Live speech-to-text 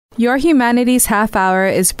Your Humanities Half-hour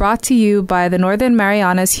is brought to you by the Northern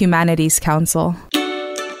Marianas Humanities Council.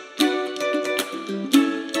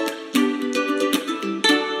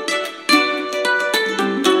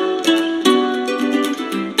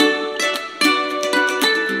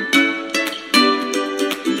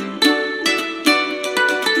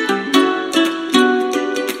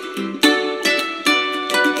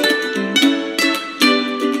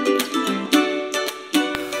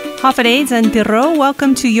 Hafades and Tiro,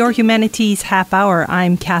 welcome to Your Humanities Half-hour.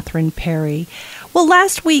 I'm Catherine Perry. Well,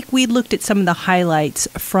 last week we looked at some of the highlights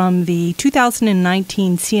from the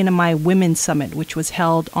 2019 CNMI Women's Summit, which was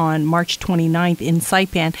held on March 29th in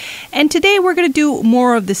Saipan. And today we're going to do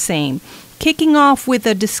more of the same, kicking off with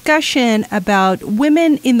a discussion about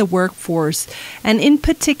women in the workforce, and in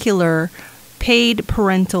particular, paid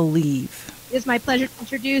parental leave. It is my pleasure to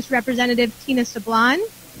introduce Representative Tina Sablan.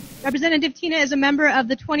 Representative Tina is a member of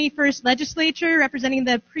the 21st Legislature representing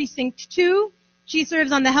the Precinct 2. She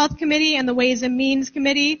serves on the Health Committee and the Ways and Means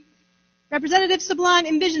Committee. Representative Sablan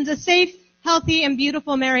envisions a safe, healthy, and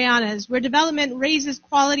beautiful Marianas where development raises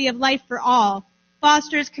quality of life for all,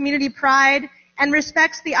 fosters community pride, and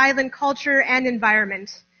respects the island culture and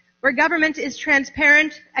environment, where government is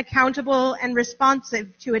transparent, accountable, and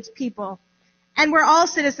responsive to its people, and where all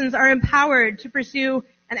citizens are empowered to pursue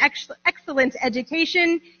an excellent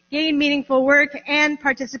education, gain meaningful work, and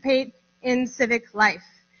participate in civic life.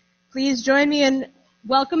 Please join me in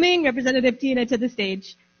welcoming Representative Tina to the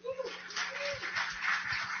stage.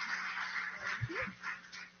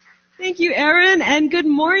 Thank you, Erin, and good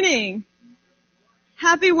morning.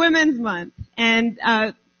 Happy Women's Month, and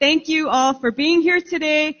thank you all for being here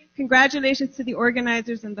today. Congratulations to the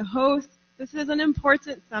organizers and the hosts. This is an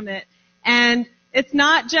important summit, and it's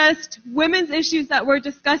not just women's issues that we're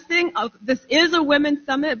discussing. This is a women's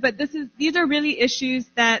summit, but these are really issues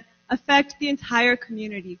that affect the entire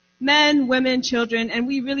community. Men, women, children, and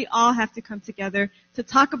we really all have to come together to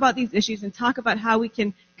talk about these issues and talk about how we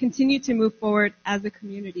can continue to move forward as a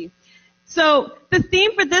community. So the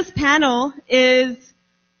theme for this panel is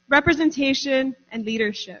representation and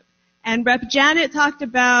leadership. And Rep. Janet talked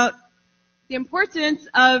about the importance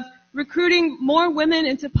of recruiting more women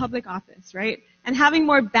into public office, right? And having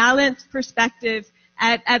more balanced perspectives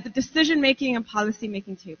at the decision-making and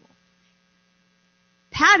policy-making table.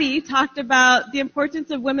 Patty talked about the importance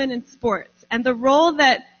of women in sports and the role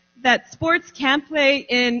that sports can play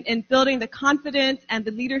in building the confidence and the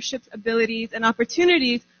leadership abilities and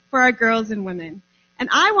opportunities for our girls and women. And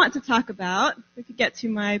I want to talk about, if we could get to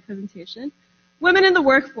my presentation, women in the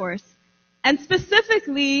workforce, and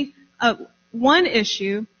specifically one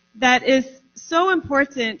issue that is so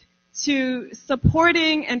important to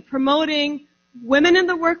supporting and promoting women in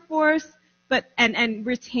the workforce, and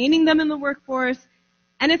retaining them in the workforce.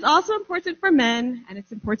 And it's also important for men, and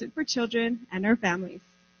it's important for children and our families.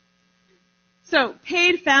 So,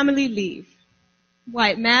 paid family leave.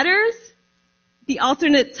 Why it matters? The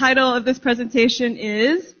alternate title of this presentation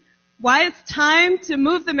is Why It's Time to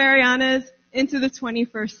Move the Marianas into the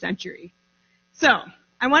 21st Century. So,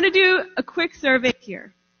 I want to do a quick survey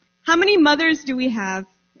here. How many mothers do we have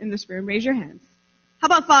in this room? Raise your hands. How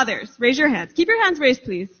about fathers? Raise your hands. Keep your hands raised,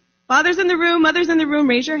 please. Fathers in the room, mothers in the room,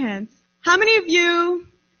 raise your hands. How many of you,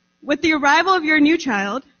 with the arrival of your new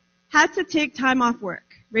child, had to take time off work?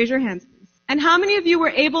 Raise your hands, please. And how many of you were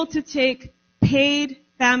able to take paid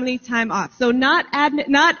family time off? So not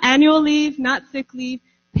annual leave, not sick leave,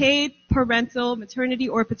 paid parental, maternity,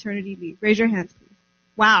 or paternity leave. Raise your hands, please.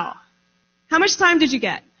 Wow. How much time did you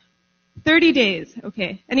get? 30 days.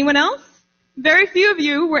 Okay. Anyone else? Very few of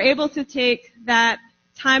you were able to take that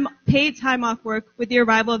paid time off work with the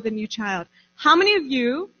arrival of the new child. How many of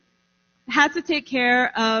you had to take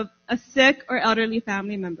care of a sick or elderly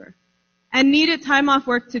family member and needed time off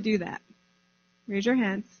work to do that? Raise your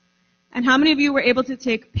hands. And how many of you were able to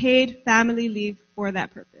take paid family leave for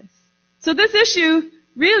that purpose? So this issue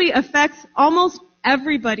really affects almost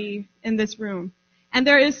everybody in this room. And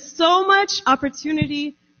there is so much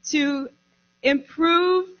opportunity to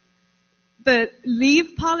improve the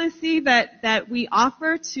leave policy that we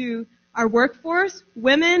offer to our workforce,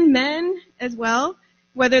 women, men as well,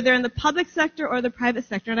 whether they're in the public sector or the private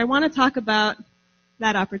sector. And I want to talk about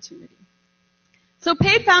that opportunity. So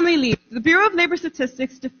paid family leave. The Bureau of Labor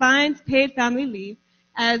Statistics defines paid family leave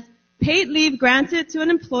as paid leave granted to an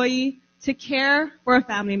employee to care for a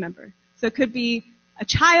family member. So it could be a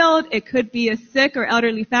child, it could be a sick or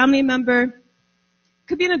elderly family member, it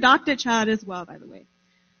could be an adopted child as well, by the way.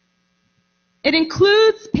 It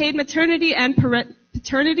includes paid maternity and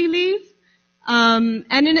paternity leave, and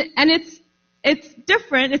it's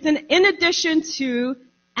different. It's in addition to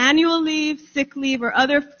annual leave, sick leave, or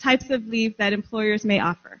other types of leave that employers may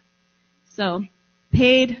offer. So,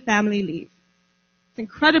 paid family leave. It's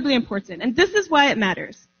incredibly important, and this is why it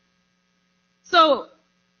matters. So,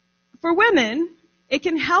 for women, it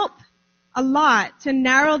can help a lot to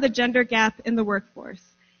narrow the gender gap in the workforce.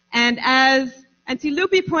 And as Auntie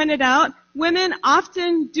Lupi pointed out, women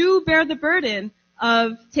often do bear the burden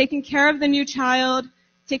of taking care of the new child,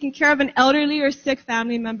 taking care of an elderly or sick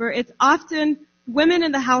family member. It's often women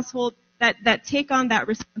in the household that take on that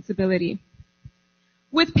responsibility.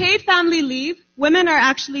 With paid family leave, women are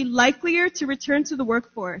actually likelier to return to the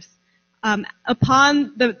workforce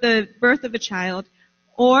upon the birth of a child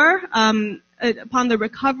or upon the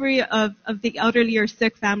recovery of the elderly or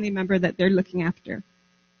sick family member that they're looking after.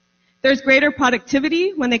 There's greater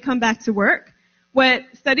productivity when they come back to work. What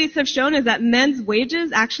studies have shown is that men's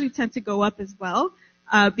wages actually tend to go up as well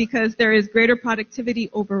because there is greater productivity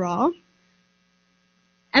overall.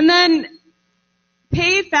 And then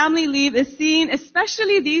paid family leave is seen,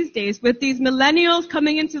 especially these days, with these millennials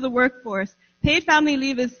coming into the workforce. Paid family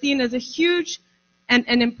leave is seen as a huge and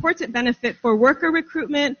an important benefit for worker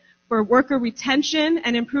recruitment, for worker retention,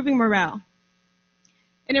 and improving morale.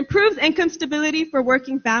 It improves income stability for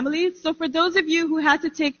working families. So for those of you who had to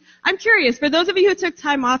take, I'm curious, for those of you who took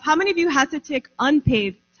time off, how many of you had to take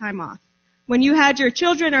unpaid time off when you had your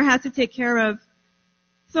children or had to take care of?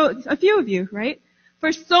 So a few of you, right?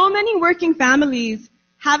 For so many working families,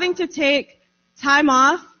 having to take time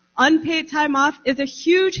off, unpaid time off, is a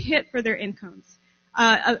huge hit for their incomes.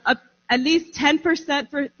 At least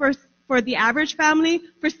 10% for the average family.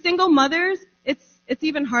 For single mothers, it's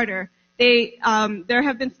even harder. There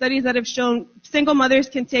have been studies that have shown single mothers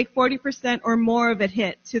can take 40% or more of a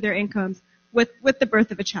hit to their incomes with the birth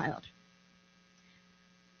of a child.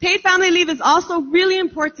 Paid family leave is also really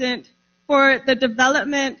important for the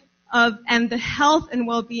development of and the health and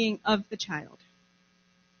well-being of the child.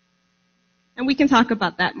 And we can talk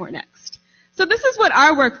about that more next. So this is what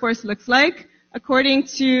our workforce looks like according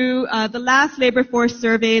to the last labor force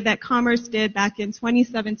survey that Commerce did back in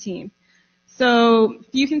 2017. So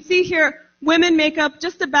you can see here, women make up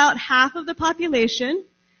just about half of the population.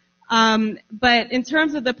 But in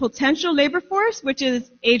terms of the potential labor force, which is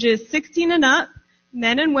ages 16 and up,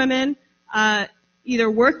 men and women, either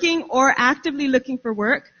working or actively looking for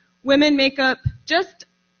work, women make up just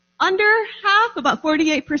under half, about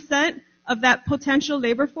 48% of that potential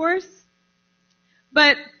labor force.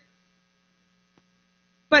 But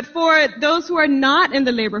for those who are not in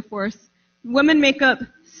the labor force, women make up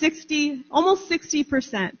almost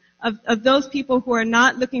 60% of those people who are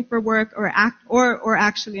not looking for work or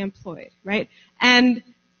actually employed, right? And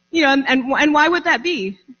why would that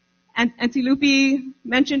be? And Auntie Lupi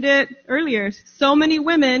mentioned it earlier. So many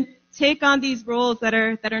women take on these roles that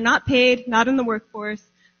are not paid, not in the workforce,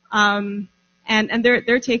 and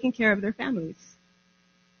they're taking care of their families.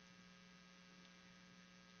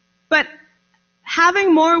 But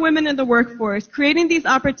having more women in the workforce, creating these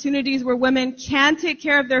opportunities where women can take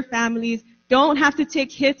care of their families, don't have to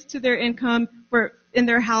take hits to their income in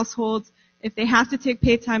their households if they have to take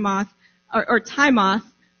paid time off or time off,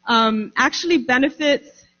 actually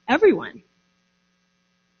benefits everyone.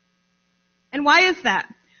 And why is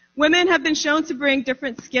that? Women have been shown to bring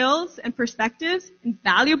different skills and perspectives, and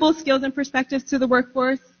valuable skills and perspectives to the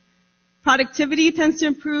workforce. Productivity tends to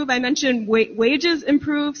improve. I mentioned wages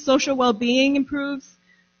improve, social well-being improves.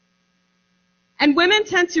 And women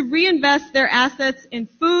tend to reinvest their assets in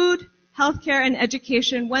food, healthcare, and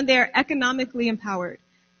education when they are economically empowered.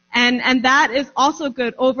 And that is also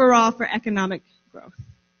good overall for economic growth.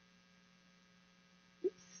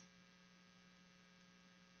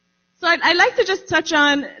 So I'd like to just touch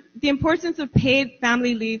on the importance of paid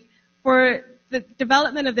family leave for the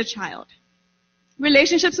development of the child.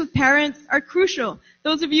 Relationships with parents are crucial.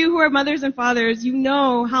 Those of you who are mothers and fathers, you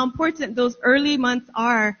know how important those early months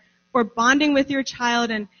are for bonding with your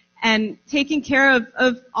child and taking care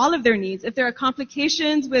of all of their needs. If there are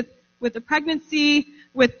complications with the pregnancy,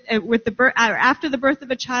 with the birth, or after the birth of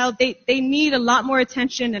a child, they need a lot more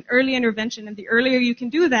attention and early intervention. And the earlier you can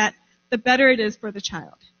do that, the better it is for the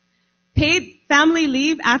child. Paid family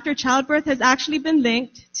leave after childbirth has actually been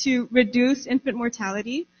linked to reduced infant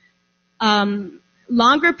mortality,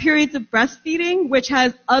 longer periods of breastfeeding, which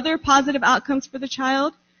has other positive outcomes for the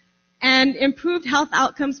child, and improved health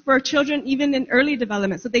outcomes for children even in early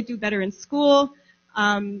development. So they do better in school,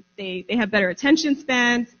 they have better attention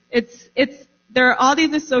spans. There are all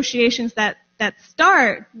these associations that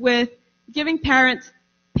start with giving parents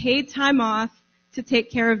paid time off to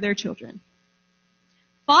take care of their children.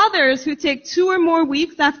 Fathers who take 2 or more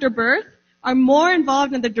weeks after birth are more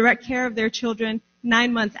involved in the direct care of their children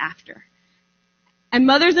 9 months after. And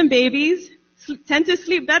mothers and babies tend to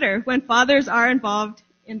sleep better when fathers are involved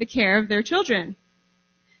in the care of their children.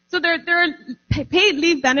 So there are paid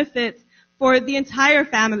leave benefits for the entire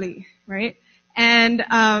family, right? And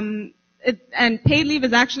paid leave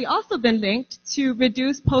has actually also been linked to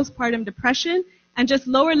reduce postpartum depression and just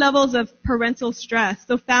lower levels of parental stress.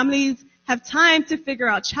 So families have time to figure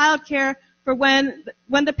out childcare for when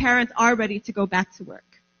the parents are ready to go back to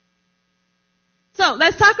work. So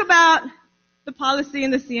let's talk about the policy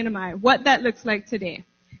in the CNMI, what that looks like today,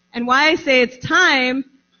 and why I say it's time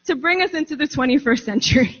to bring us into the 21st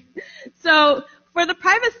century. So for the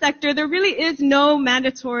private sector, there really is no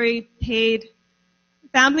mandatory paid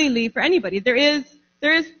family leave for anybody. There is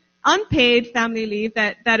unpaid family leave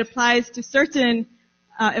that applies to certain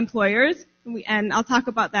employers, and I'll talk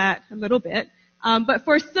about that a little bit. But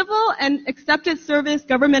for civil and accepted service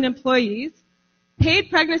government employees,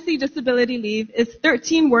 paid pregnancy disability leave is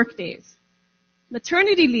 13 work days.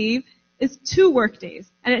 Maternity leave is 2 work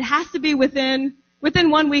days, and it has to be within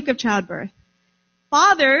 1 week of childbirth.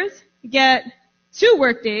 Fathers get 2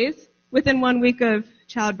 work days within 1 week of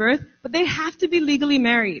childbirth, but they have to be legally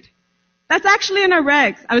married. That's actually in our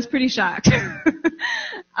regs. I was pretty shocked.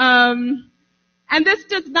 And this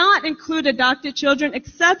does not include adopted children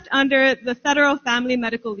except under the Federal Family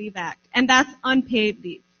Medical Leave Act, and that's unpaid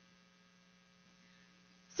leave.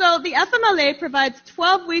 So the FMLA provides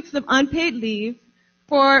 12 weeks of unpaid leave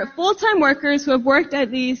for full-time workers who have worked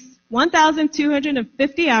at least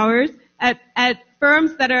 1,250 hours at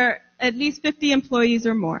firms that are at least 50 employees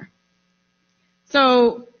or more.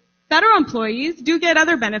 So federal employees do get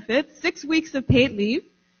other benefits, 6 weeks of paid leave,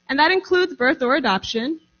 and that includes birth or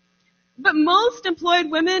adoption. But most employed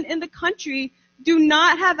women in the country do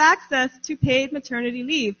not have access to paid maternity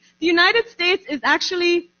leave. The United States is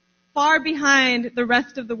actually far behind the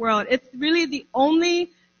rest of the world. It's really the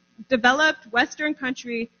only developed Western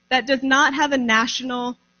country that does not have a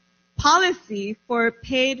national policy for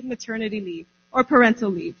paid maternity leave or parental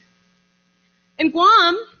leave. In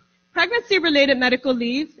Guam, pregnancy-related medical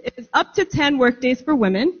leave is up to 10 workdays for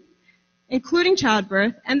women, including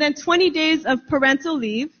childbirth, and then 20 days of parental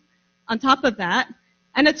leave on top of that,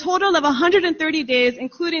 and a total of 130 days,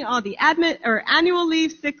 including all the annual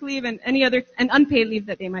leave, sick leave, and any other and unpaid leave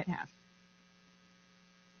that they might have.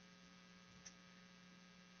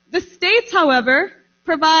 The states, however,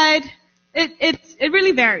 provide it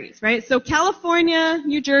really varies, right? So California,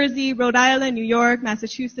 New Jersey, Rhode Island, New York,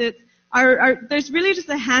 Massachusetts there's really just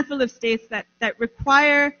a handful of states that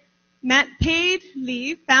require paid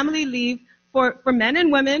leave, family leave for men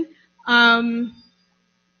and women, and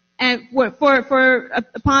for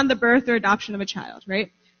upon the birth or adoption of a child,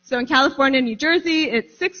 right? So in California and New Jersey,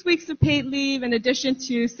 it's 6 weeks of paid leave in addition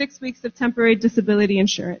to 6 weeks of temporary disability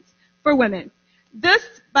insurance for women. This,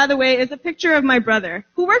 by the way, is a picture of my brother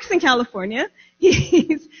who works in California.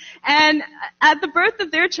 And at the birth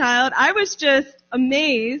of their child, I was just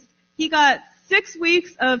amazed. He got 6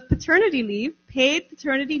 weeks of paternity leave, paid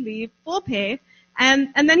paternity leave, full pay,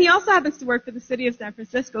 and then he also happens to work for the city of San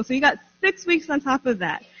Francisco, so he got 6 weeks on top of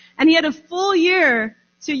that. And he had a full year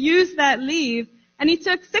to use that leave, and he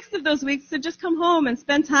took 6 of those weeks to just come home and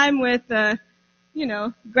spend time with,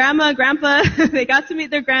 grandma, grandpa. They got to meet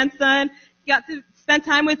their grandson. He got to spend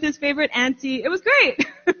time with his favorite auntie. It was great.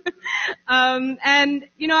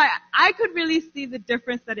 I could really see the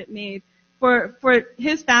difference that it made for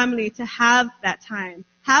his family to have that time,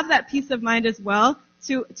 have that peace of mind as well,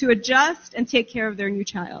 to adjust and take care of their new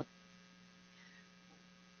child.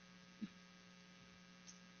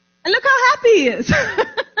 And look how happy he is.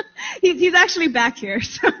 He's actually back here.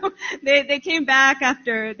 So they came back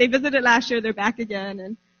after they visited last year. They're back again,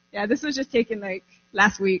 and yeah, this was just taken like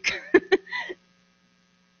last week.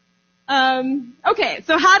 Okay,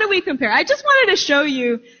 so how do we compare? I just wanted to show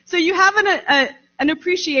you so you have an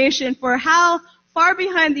appreciation for how far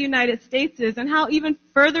behind the United States is and how even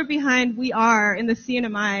further behind we are in the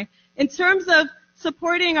CNMI in terms of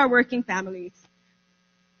supporting our working families.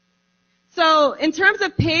 So in terms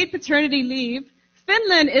of paid paternity leave,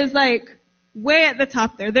 Finland is like way at the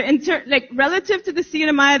top there. They're relative to the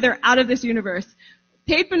CNMI, they're out of this universe.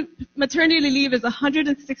 Paid maternity leave is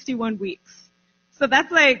 161 weeks. So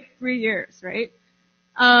that's like 3 years, right?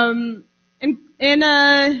 In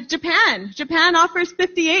Japan offers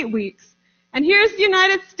 58 weeks. And here's the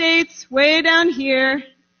United States way down here.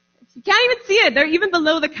 You can't even see it. They're even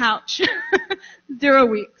below the couch. 0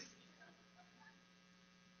 weeks.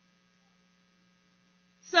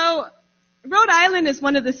 So Rhode Island is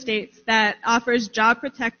one of the states that offers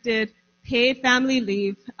job-protected paid family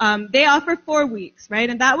leave. They offer 4 weeks, right?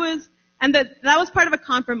 And that was part of a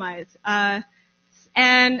compromise.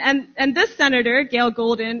 And this senator, Gail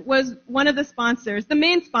Golden, was one of the sponsors, the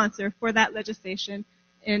main sponsor for that legislation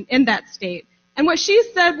in that state. And what she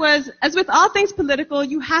said was, as with all things political,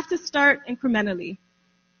 you have to start incrementally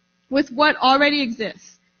with what already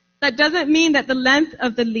exists. That doesn't mean that the length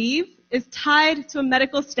of the leave is tied to a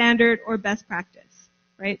medical standard or best practice,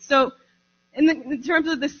 right? So in terms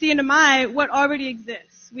of the CNMI, what already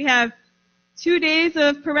exists? We have 2 days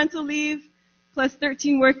of parental leave plus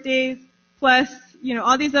 13 work days plus,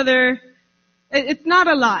 all these other, it's not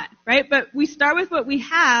a lot, right? But we start with what we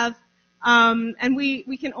have, and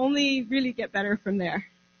we can only really get better from there.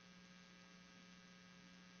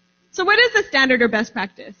 So what is the standard or best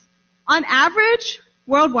practice? On average,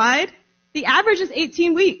 worldwide, the average is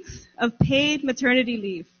 18 weeks of paid maternity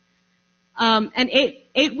leave, and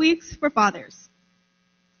 8 weeks for fathers.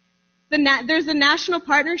 There's a national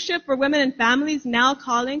partnership for women and families now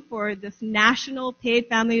calling for this national paid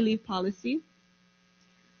family leave policy.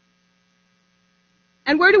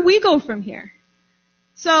 And where do we go from here?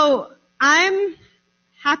 So I'm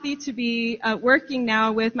happy to be working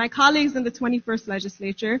now with my colleagues in the 21st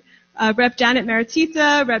legislature, Rep. Janet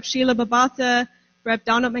Maritita, Rep. Sheila Babata, Rep.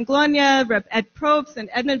 Donald Manglonia, Rep. Ed Probst, and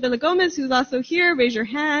Edmund Villagomez, who's also here. Raise your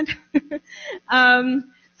hand.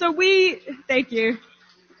 Thank you.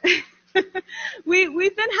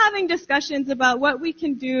 We've been having discussions about what we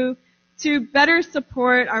can do to better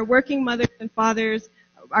support our working mothers and fathers,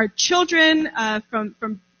 our children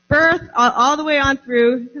from birth all the way on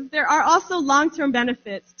through, because there are also long-term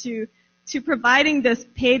benefits to providing this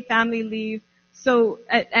paid family leave. So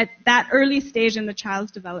at that early stage in the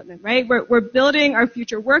child's development, right? We're building our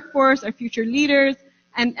future workforce, our future leaders,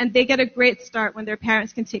 and they get a great start when their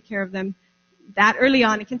parents can take care of them that early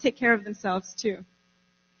on and can take care of themselves too.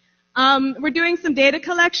 We're doing some data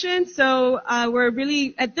collection, so we're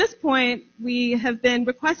really, at this point, we have been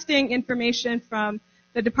requesting information from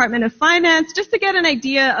the Department of Finance just to get an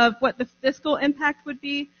idea of what the fiscal impact would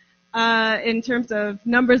be in terms of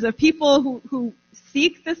numbers of people who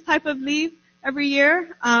seek this type of leave every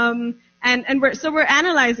year. We're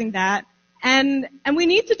analyzing that, and we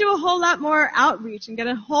need to do a whole lot more outreach and get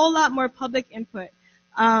a whole lot more public input.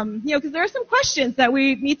 Because there are some questions that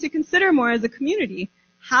we need to consider more as a community.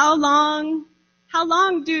 How long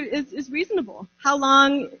is reasonable? How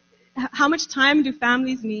much time do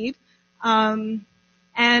families need? And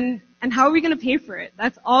how are we going to pay for it?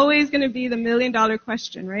 That's always going to be the $1 million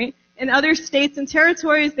question, right? In other states and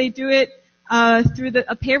territories, they do it through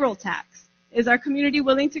a payroll tax. Is our community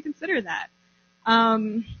willing to consider that?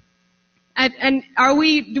 And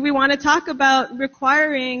do we want to talk about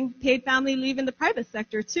requiring paid family leave in the private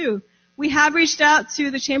sector too? We have reached out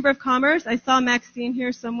to the Chamber of Commerce. I saw Maxine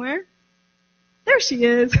here somewhere. There she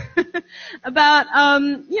is. About,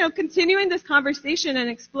 continuing this conversation and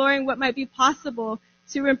exploring what might be possible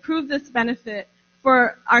to improve this benefit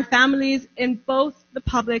for our families in both the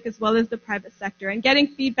public as well as the private sector. And getting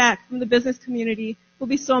feedback from the business community will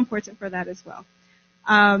be so important for that as well.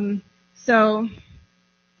 So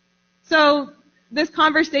this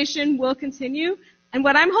conversation will continue. And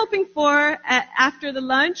what I'm hoping for after the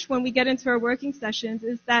lunch, when we get into our working sessions,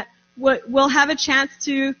 is that we'll have a chance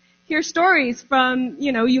to hear stories from,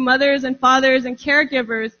 you mothers and fathers and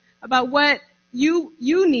caregivers about what you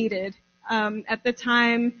needed at the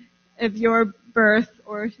time of your birth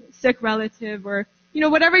or sick relative or,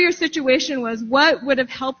 whatever your situation was, what would have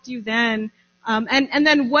helped you then? And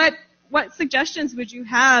then what suggestions would you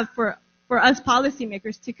have for us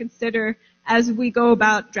policymakers to consider as we go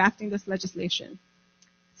about drafting this legislation?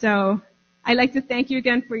 So I'd like to thank you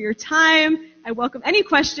again for your time. I welcome any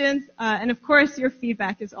questions, and of course your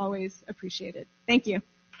feedback is always appreciated. Thank you.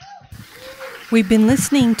 We've been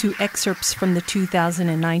listening to excerpts from the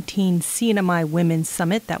 2019 CNMI Women's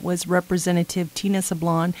Summit. That was Representative Tina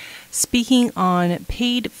Sablan speaking on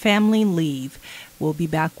paid family leave. We'll be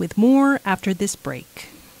back with more after this break.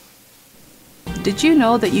 Did you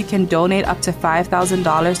know that you can donate up to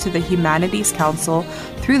 $5,000 to the Humanities Council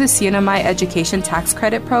through the CNMI Education Tax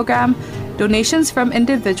Credit Program? Donations from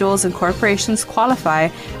individuals and corporations qualify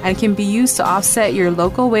and can be used to offset your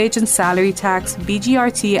local wage and salary tax,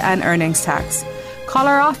 BGRT, and earnings tax. Call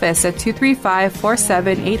our office at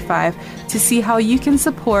 235-4785 to see how you can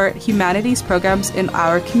support humanities programs in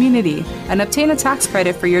our community and obtain a tax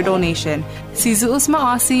credit for your donation. Sizu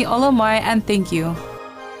Usmaasi, Olomai, and thank you.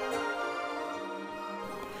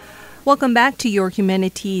 Welcome back to your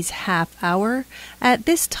Humanities Half-hour. At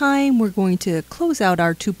this time, we're going to close out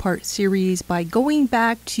our two-part series by going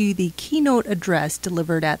back to the keynote address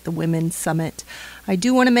delivered at the Women's Summit. I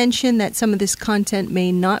do want to mention that some of this content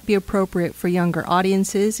may not be appropriate for younger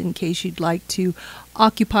audiences in case you'd like to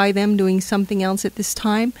occupy them doing something else at this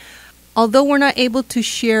time. Although we're not able to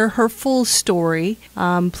share her full story,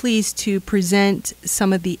 pleased to present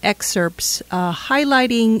some of the excerpts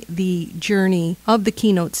highlighting the journey of the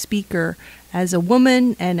keynote speaker as a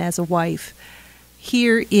woman and as a wife.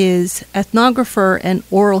 Here is ethnographer and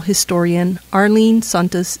oral historian Rlene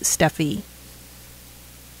Santos Steffy.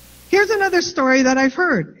 Here's another story that I've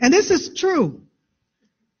heard, and this is true.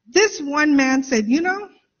 This one man said,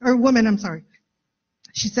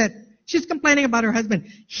 she said, she's complaining about her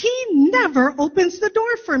husband. He never opens the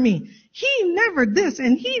door for me. He never this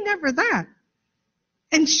and he never that.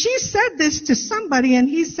 And she said this to somebody and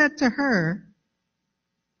he said to her,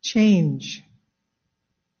 change.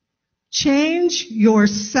 Change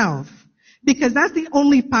yourself because that's the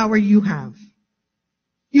only power you have.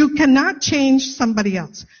 You cannot change somebody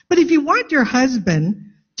else. But if you want your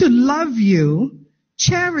husband to love you,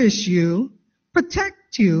 cherish you,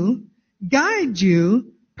 protect you, guide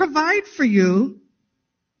you, provide for you,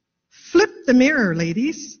 flip the mirror,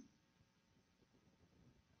 ladies.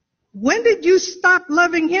 When did you stop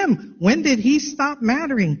loving him? When did he stop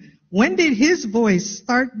mattering? When did his voice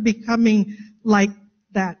start becoming like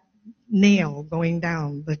that nail going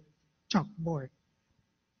down the chalkboard?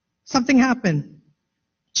 Something happened.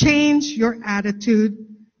 Change your attitude.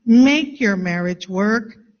 Make your marriage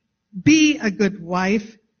work. Be a good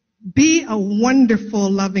wife. Be a wonderful,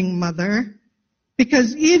 loving mother.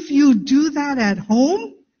 Because if you do that at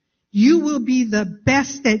home, you will be the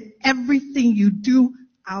best at everything you do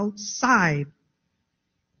outside.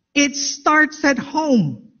 It starts at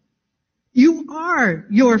home. You are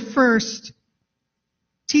your first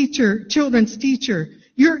teacher, children's teacher.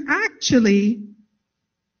 You're actually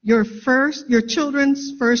your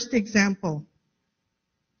children's first example.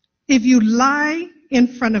 If you lie in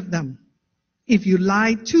front of them, if you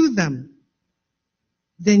lie to them,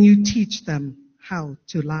 then you teach them how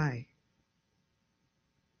to lie.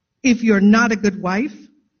 If you're not a good wife,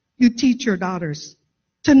 you teach your daughters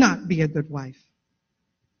to not be a good wife.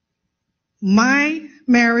 My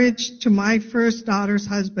marriage to my first daughter's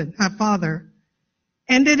father,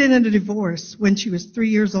 ended in a divorce when she was 3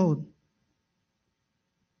 years old.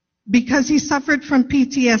 Because he suffered from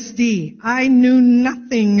PTSD. I knew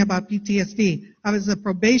nothing about PTSD. I was a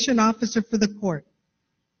probation officer for the court.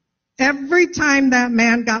 Every time that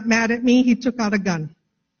man got mad at me, he took out a gun.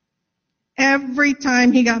 Every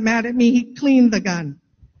time he got mad at me, he cleaned the gun.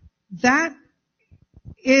 That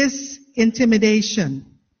is intimidation.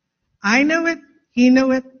 I knew it. He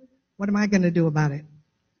knew it. What am I going to do about it?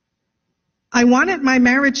 I wanted my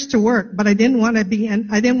marriage to work, but I didn't want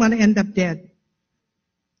to end up dead.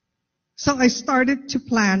 So I started to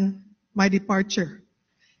plan my departure.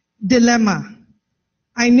 Dilemma.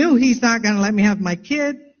 I knew he's not going to let me have my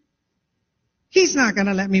kid. He's not going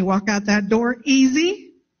to let me walk out that door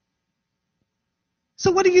easy.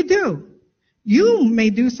 So what do? You may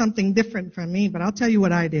do something different from me, but I'll tell you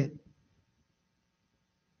what I did.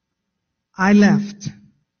 I left.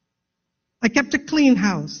 I kept a clean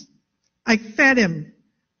house. I fed him.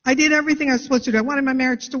 I did everything I was supposed to do. I wanted my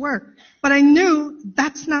marriage to work. But I knew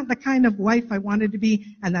that's not the kind of wife I wanted to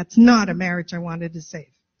be, and that's not a marriage I wanted to save.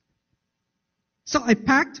 So I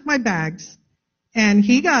packed my bags, and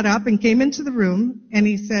he got up and came into the room, and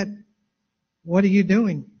he said, "What are you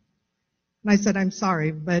doing?" And I said, "I'm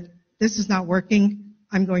sorry, but this is not working.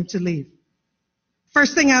 I'm going to leave."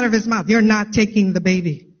 First thing out of his mouth, "You're not taking the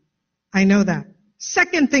baby." I know that.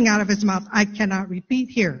 Second thing out of his mouth, "I cannot repeat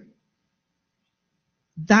here."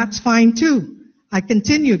 That's fine too. I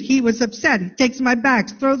continued. He was upset. He takes my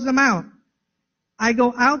bags, throws them out. I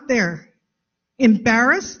go out there,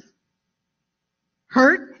 embarrassed,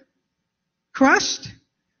 hurt, crushed.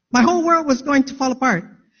 My whole world was going to fall apart.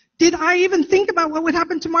 Did I even think about what would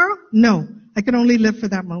happen tomorrow? No. I could only live for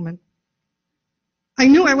that moment. I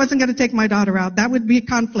knew I wasn't going to take my daughter out. That would be a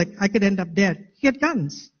conflict. I could end up dead. He had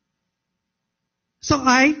guns. So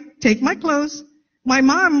I take my clothes. My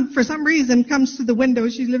mom, for some reason, comes to the window.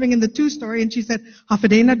 She's living in the 2-story, and she said,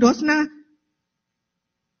 "Hafadena dosna.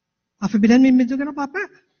 Hafabidan mi medyo na papa.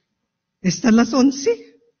 Esta las 11."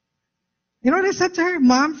 You know what I said to her?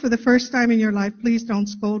 "Mom, for the first time in your life, please don't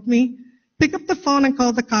scold me. Pick up the phone and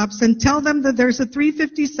call the cops and tell them that there's a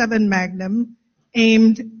 .357 Magnum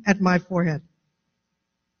aimed at my forehead."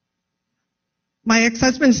 My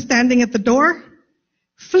ex-husband standing at the door,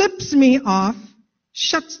 flips me off,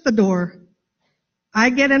 shuts the door, I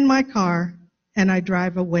get in my car and I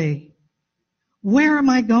drive away. Where am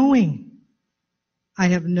I going? I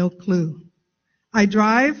have no clue. I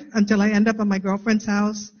drive until I end up at my girlfriend's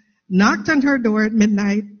house, knocked on her door at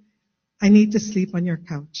midnight. I need to sleep on your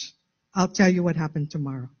couch. I'll tell you what happened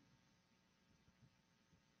tomorrow.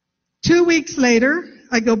 2 weeks later,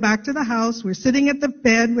 I go back to the house. We're sitting at the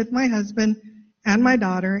bed with my husband and my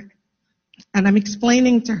daughter, and I'm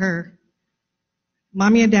explaining to her,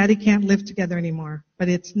 Mommy and Daddy can't live together anymore, but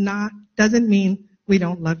doesn't mean we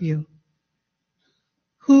don't love you.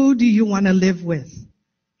 Who do you want to live with?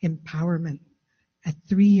 Empowerment. At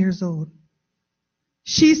 3 years old.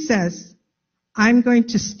 She says, I'm going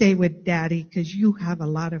to stay with Daddy because you have a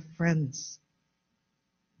lot of friends.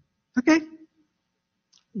 Okay?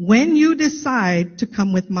 When you decide to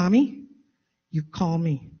come with Mommy, you call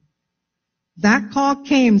me. That call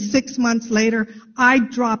came 6 months later. I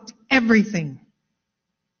dropped everything.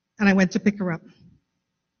 And I went to pick her up.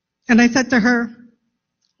 And I said to her,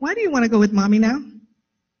 why do you want to go with Mommy now?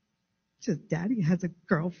 She said, Daddy has a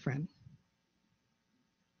girlfriend.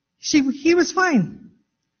 He was fine.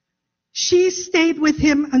 She stayed with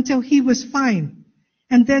him until he was fine.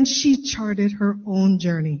 And then she charted her own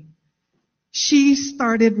journey. She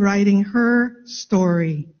started writing her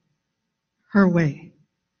story her way.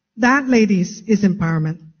 That, ladies, is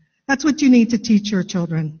empowerment. That's what you need to teach your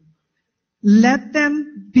children. Let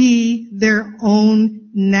them be their own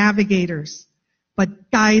navigators,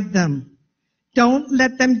 but guide them. Don't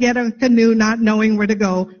let them get a canoe not knowing where to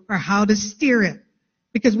go or how to steer it,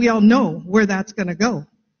 because we all know where that's going to go.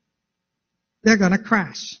 They're going to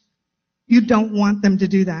crash. You don't want them to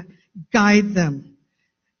do that. Guide them.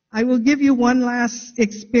 I will give you one last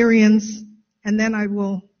experience, and then I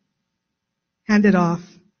will hand it off.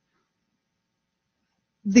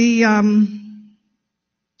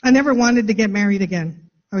 I never wanted to get married again.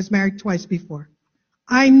 I was married twice before.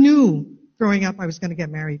 I knew growing up I was going to get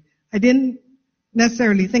married. I didn't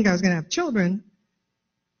necessarily think I was going to have children,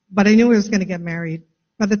 but I knew I was going to get married.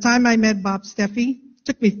 By the time I met Bob Steffy, it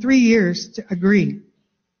took me 3 years to agree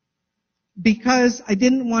because I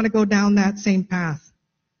didn't want to go down that same path.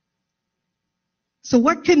 So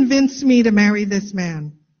what convinced me to marry this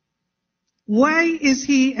man? Why is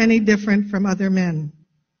he any different from other men?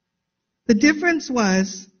 The difference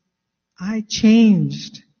was I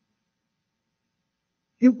changed.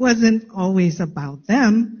 It wasn't always about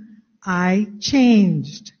them. I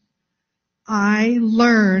changed. I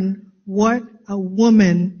learned what a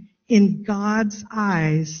woman in God's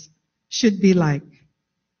eyes should be like.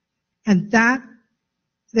 And that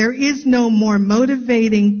there is no more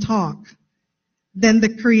motivating talk than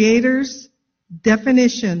the Creator's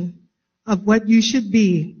definition of what you should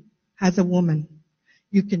be as a woman.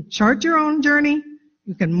 You can chart your own journey.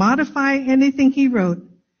 You can modify anything He wrote.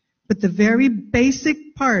 But the very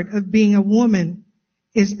basic part of being a woman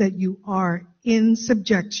is that you are in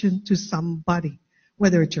subjection to somebody,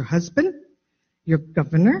 whether it's your husband, your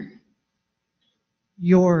governor,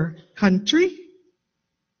 your country,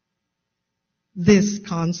 this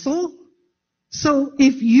consul. So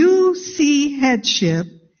if you see headship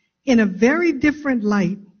in a very different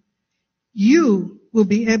light, you will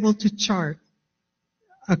be able to chart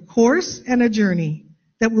a course and a journey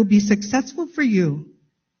that will be successful for you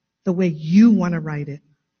the way you want to write it.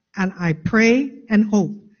 And I pray and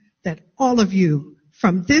hope that all of you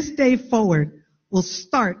from this day forward will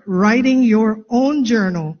start writing your own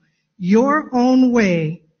journal, your own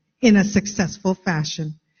way, in a successful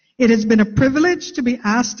fashion. It has been a privilege to be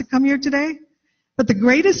asked to come here today, but the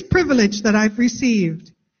greatest privilege that I've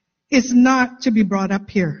received is not to be brought up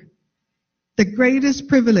here. The greatest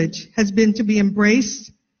privilege has been to be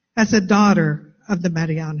embraced as a daughter of the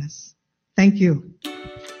Marianas. Thank you.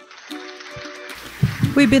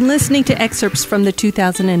 We've been listening to excerpts from the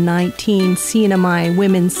 2019 CNMI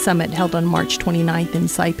Women's Summit held on March 29th in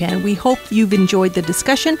Saipan. We hope you've enjoyed the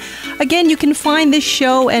discussion. Again, you can find this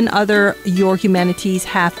show and other Your Humanities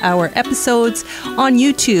Half-hour episodes on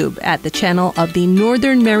YouTube at the channel of the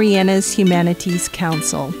Northern Marianas Humanities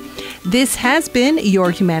Council. This has been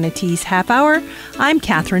Your Humanities Half-hour. I'm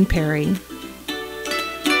Catherine Perry.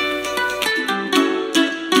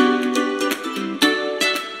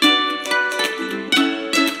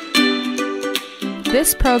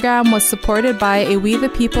 This program was supported by a We the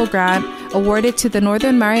People grant awarded to the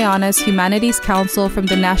Northern Marianas Humanities Council from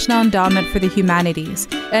the National Endowment for the Humanities.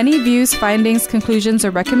 Any views, findings, conclusions,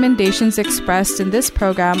 or recommendations expressed in this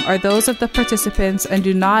program are those of the participants and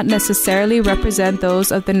do not necessarily represent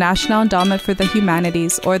those of the National Endowment for the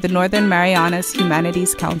Humanities or the Northern Marianas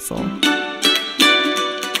Humanities Council.